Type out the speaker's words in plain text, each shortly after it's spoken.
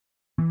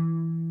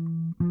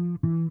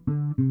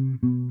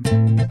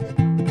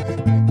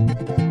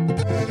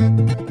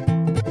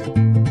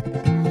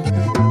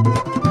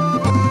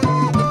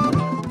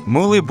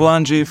Muli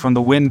Bwanji from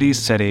the Windy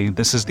City.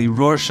 This is the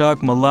Rorschach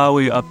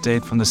Malawi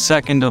update from the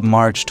 2nd of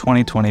March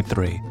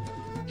 2023.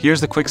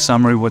 Here's the quick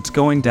summary of what's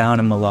going down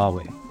in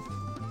Malawi.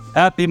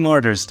 Happy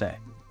Martyrs' Day.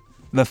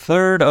 The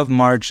 3rd of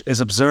March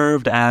is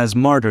observed as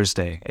Martyrs'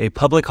 Day, a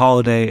public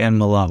holiday in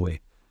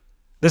Malawi.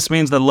 This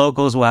means that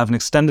locals will have an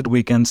extended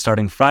weekend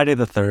starting Friday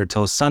the 3rd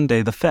till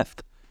Sunday the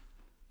 5th.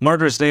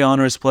 Martyrs' Day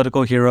honors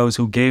political heroes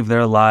who gave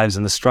their lives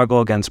in the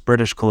struggle against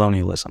British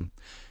colonialism.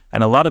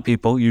 And a lot of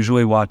people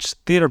usually watch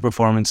theater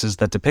performances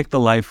that depict the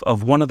life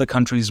of one of the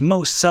country's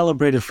most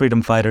celebrated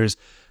freedom fighters,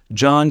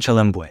 John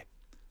Chilembwe.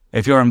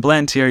 If you're in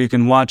Blantyre, you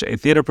can watch a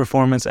theater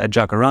performance at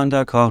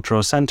Jacaranda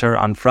Cultural Center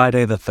on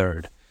Friday the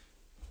 3rd.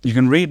 You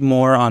can read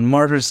more on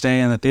Martyrs' Day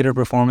and the theater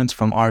performance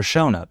from our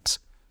show notes.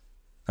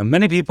 Now,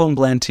 many people in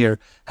Blantyre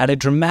had a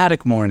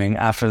dramatic morning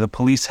after the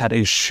police had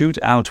a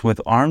shootout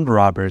with armed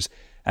robbers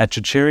at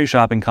Chichiri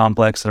Shopping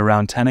Complex at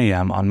around 10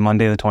 a.m. on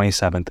Monday the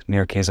 27th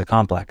near Keza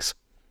Complex.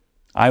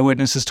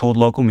 Eyewitnesses told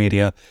local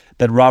media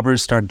that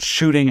robbers started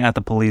shooting at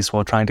the police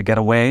while trying to get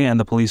away, and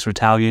the police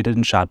retaliated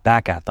and shot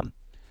back at them.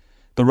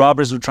 The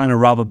robbers were trying to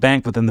rob a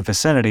bank within the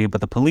vicinity,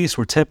 but the police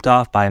were tipped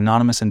off by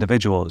anonymous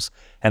individuals,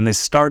 and they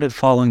started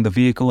following the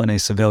vehicle in a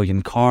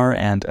civilian car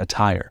and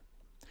attire.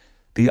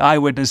 The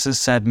eyewitnesses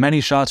said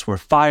many shots were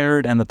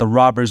fired and that the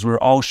robbers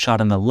were all shot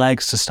in the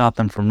legs to stop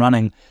them from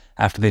running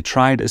after they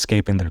tried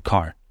escaping their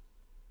car.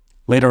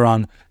 Later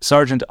on,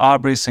 Sergeant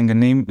Aubrey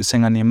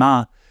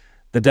Singanima,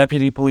 the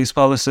deputy police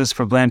publicist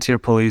for Blantyre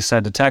Police,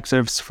 said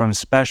detectives from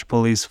Spesh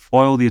Police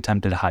foiled the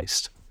attempted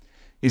heist.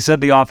 He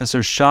said the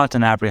officers shot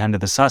and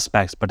apprehended the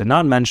suspects, but did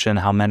not mention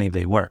how many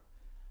they were.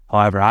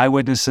 However,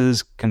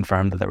 eyewitnesses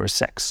confirmed that there were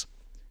 6.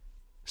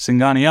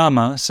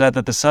 Singaniyama said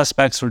that the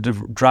suspects were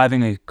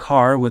driving a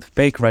car with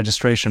fake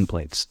registration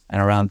plates, and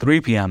around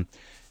 3 p.m.,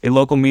 a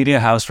local media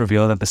house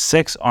revealed that the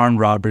 6 armed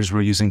robbers were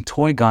using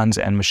toy guns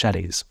and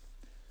machetes.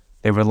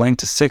 They were linked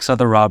to 6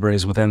 other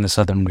robberies within the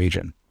southern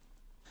region.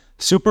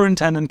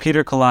 Superintendent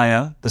Peter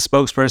Kalaya, the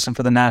spokesperson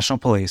for the National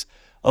Police,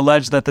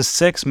 alleged that the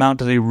 6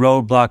 mounted a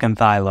roadblock in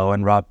Thilo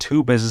and robbed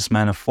 2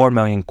 businessmen of 4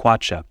 million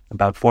kwacha,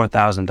 about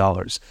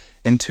 $4,000,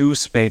 in 2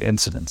 spate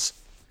incidents.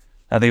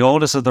 Now, the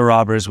oldest of the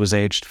robbers was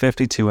aged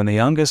 52 and the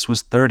youngest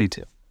was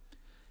 32.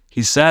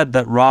 He said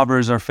that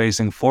robbers are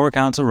facing 4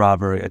 counts of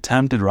robbery,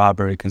 attempted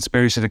robbery,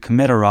 conspiracy to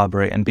commit a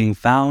robbery, and being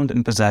found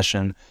in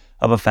possession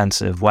of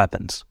offensive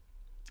weapons.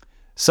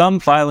 Some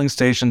filing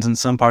stations in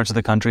some parts of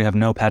the country have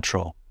no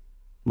petrol.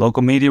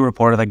 Local media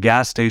reported that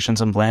gas stations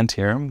in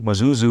Blantyre,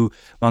 Wazuzu,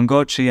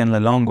 Mangochi, and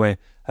Lilongwe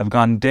have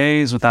gone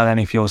days without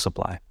any fuel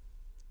supply.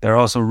 There are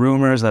also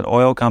rumors that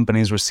oil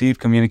companies received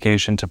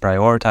communication to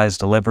prioritize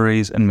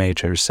deliveries in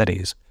major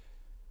cities.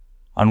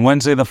 On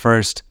Wednesday the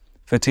 1st,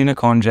 Fatina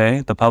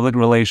Konje, the Public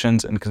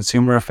Relations and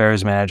Consumer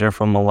Affairs Manager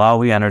from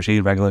Malawi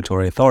Energy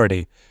Regulatory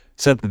Authority,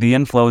 said that the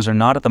inflows are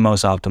not at the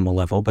most optimal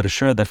level, but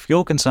assured that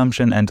fuel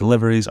consumption and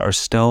deliveries are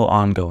still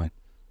ongoing.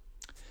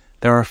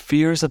 There are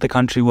fears that the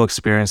country will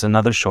experience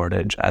another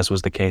shortage, as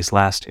was the case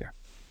last year.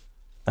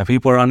 Now,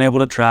 people are unable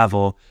to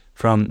travel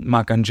from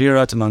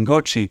Makanjira to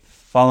Mangochi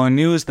following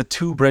news that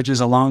 2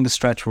 bridges along the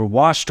stretch were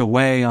washed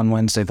away on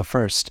Wednesday the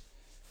 1st.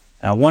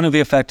 Now, one of the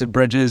affected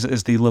bridges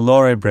is the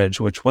Lilore Bridge,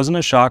 which wasn't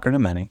a shocker to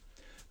many,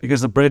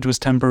 because the bridge was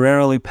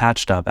temporarily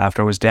patched up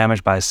after it was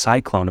damaged by a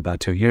cyclone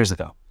about 2 years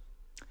ago.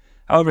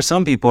 However,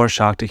 some people are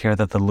shocked to hear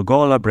that the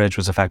Lugola Bridge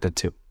was affected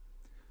too.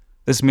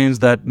 This means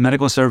that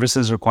medical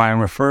services requiring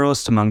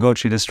referrals to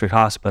Mangochi District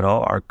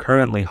Hospital are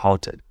currently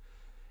halted.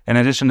 In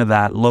addition to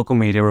that, local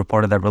media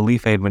reported that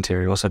relief aid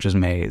materials such as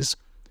maize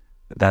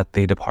that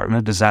the Department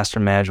of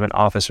Disaster Management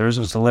officers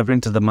was delivering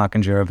to the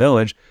Makanjira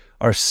village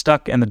are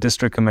stuck in the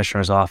district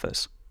commissioner's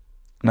office.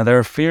 Now, there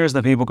are fears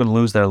that people could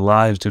lose their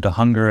lives due to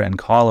hunger and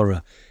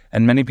cholera,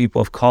 and many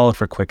people have called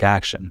for quick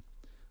action.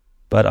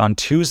 But on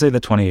Tuesday the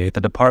 28th,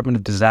 the Department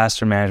of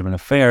Disaster Management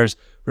Affairs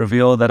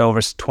revealed that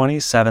over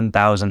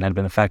 27,000 had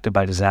been affected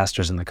by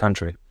disasters in the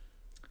country.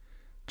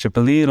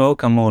 Chipaliro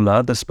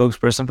Kamula, the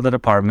spokesperson for the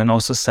department,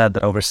 also said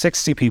that over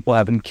 60 people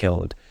have been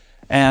killed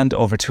and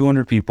over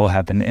 200 people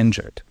have been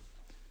injured.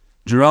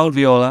 Gerald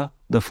Viola,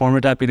 the former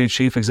Deputy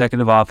Chief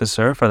Executive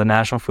Officer for the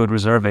National Food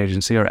Reserve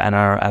Agency, or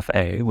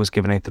NRFA, was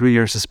given a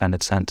 3-year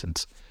suspended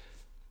sentence.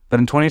 But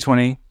in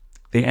 2020,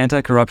 the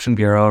Anti-Corruption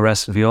Bureau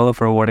arrested Viola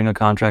for awarding a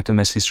contract to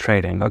Mises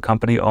Trading, a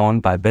company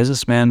owned by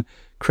businessman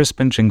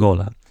Crispin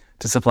Chingola,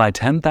 to supply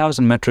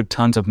 10,000 metric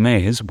tons of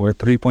maize worth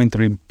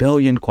 3.3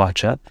 billion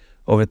kwacha,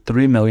 over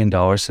 $3 million,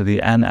 to the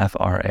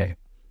NFRA.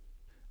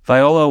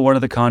 Viola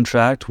awarded the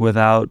contract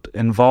without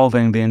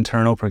involving the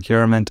Internal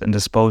Procurement and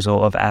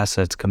Disposal of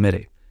Assets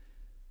Committee.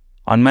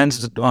 On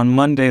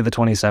Monday the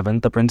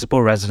 27th, the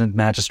Principal Resident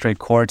Magistrate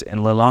Court in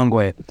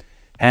Lilongwe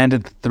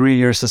handed the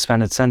 3-year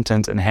suspended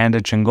sentence and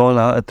handed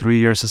Chingola a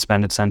 3-year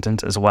suspended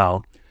sentence as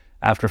well,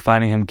 after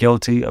finding him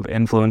guilty of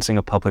influencing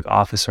a public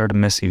officer to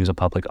misuse a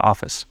public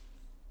office.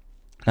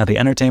 Now, the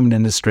entertainment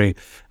industry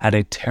had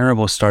a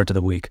terrible start to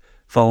the week,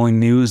 following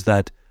news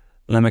that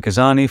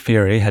Lemekazani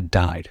Fury had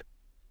died.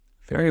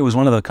 Fury was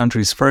one of the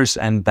country's first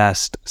and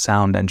best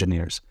sound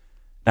engineers.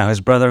 Now, his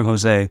brother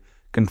Jose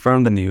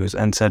confirmed the news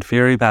and said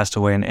Fury passed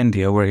away in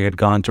India where he had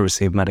gone to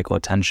receive medical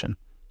attention.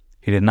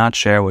 He did not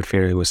share what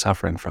Fury was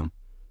suffering from.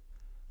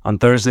 On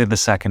Thursday the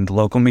 2nd,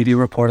 local media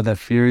reported that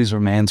Fury's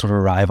remains would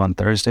arrive on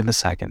Thursday the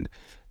 2nd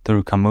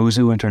through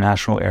Kamuzu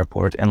International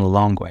Airport in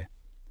Lilongwe.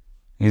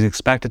 He's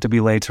expected to be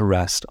laid to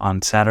rest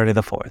on Saturday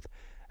the 4th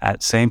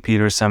at St.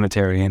 Peter's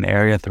Cemetery in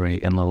Area 3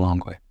 in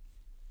Lilongwe.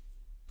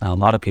 Now, a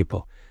lot of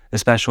people,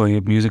 especially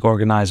music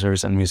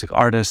organizers and music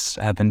artists,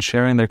 have been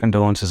sharing their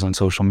condolences on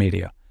social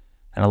media,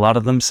 and a lot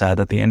of them said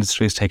that the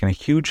industry has taken a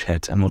huge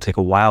hit and will take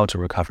a while to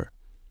recover.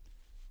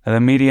 And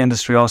the media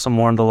industry also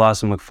mourned the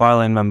loss of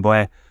Macfarlane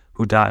Mbue,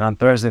 who died on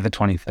Thursday the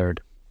 23rd.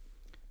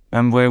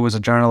 Mbue was a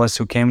journalist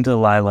who came to the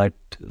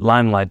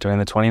limelight during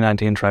the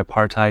 2019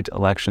 tripartite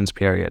elections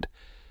period.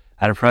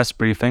 At a press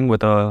briefing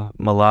with the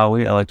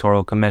Malawi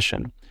Electoral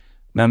Commission,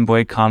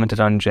 Mbue commented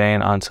on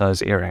Jane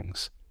Ansa's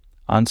earrings.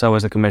 Ansa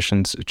was the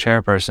commission's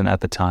chairperson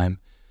at the time,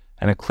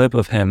 and a clip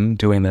of him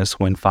doing this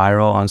went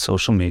viral on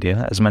social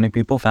media as many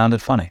people found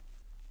it funny.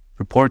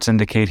 Reports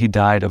indicate he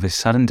died of a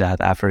sudden death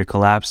after he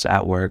collapsed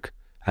at work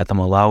at the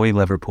Malawi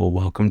Liverpool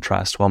Wellcome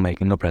Trust while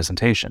making a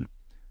presentation.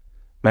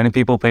 Many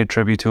people paid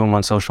tribute to him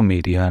on social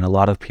media, and a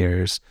lot of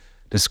peers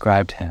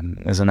described him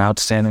as an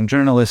outstanding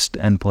journalist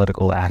and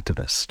political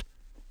activist.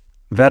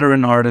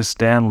 Veteran artist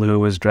Dan Liu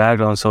was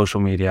dragged on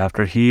social media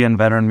after he and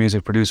veteran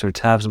music producer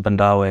Tabs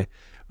Bandawe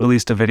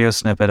released a video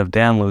snippet of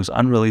Dan Liu's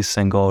unreleased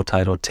single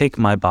titled Take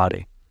My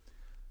Body.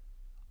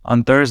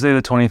 On Thursday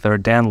the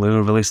 23rd, Dan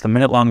Liu released a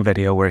minute-long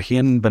video where he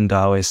and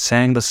Bandawe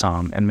sang the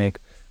song and make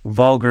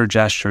vulgar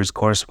gestures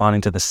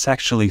corresponding to the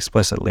sexually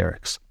explicit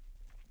lyrics.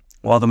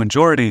 While the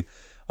majority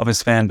of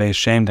his fan base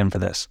shamed him for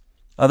this,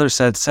 others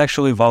said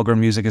sexually vulgar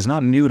music is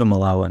not new to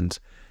Malawans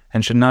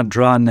and should not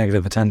draw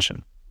negative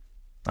attention.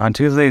 On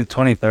Tuesday the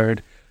 23rd,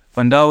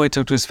 Bandawe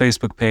took to his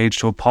Facebook page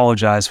to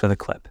apologize for the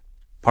clip.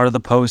 Part of the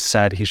post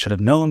said he should have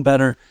known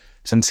better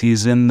since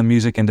he's in the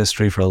music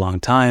industry for a long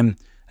time,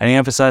 and he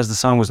emphasized the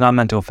song was not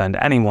meant to offend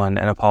anyone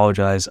and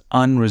apologized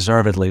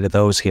unreservedly to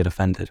those he had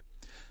offended.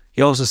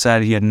 He also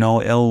said he had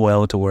no ill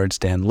will towards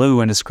Dan Liu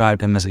and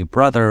described him as a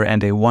brother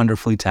and a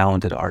wonderfully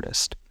talented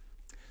artist.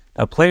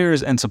 Now,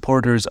 players and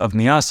supporters of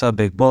Niassa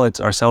Big Bullets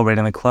are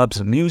celebrating the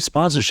club's new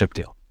sponsorship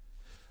deal.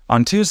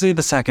 On Tuesday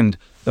the 2nd,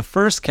 the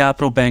First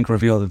Capital Bank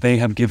revealed that they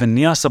have given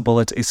Niassa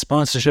Bullets a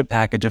sponsorship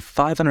package of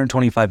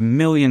 525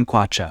 million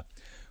kwacha,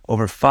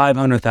 over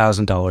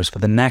 $500,000 for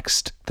the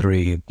next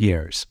 3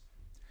 years.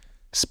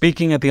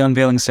 Speaking at the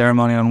unveiling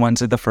ceremony on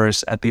Wednesday the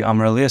 1st at the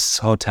Amaryllis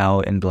Hotel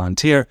in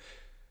Blantyre,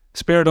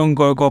 Spiridon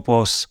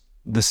Gorgopoulos,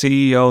 the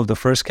CEO of the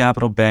First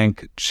Capital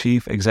Bank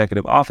Chief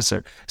Executive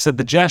Officer, said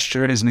the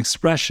gesture is an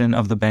expression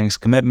of the bank's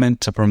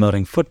commitment to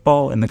promoting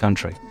football in the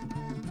country.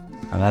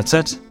 And that's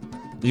it.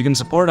 You can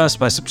support us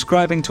by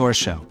subscribing to our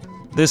show.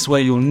 This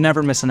way you'll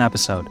never miss an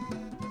episode.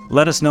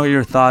 Let us know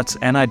your thoughts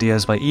and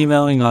ideas by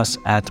emailing us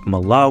at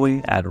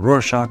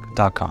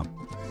malawi@rorschach.com.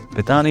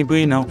 Pitani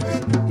Bueno.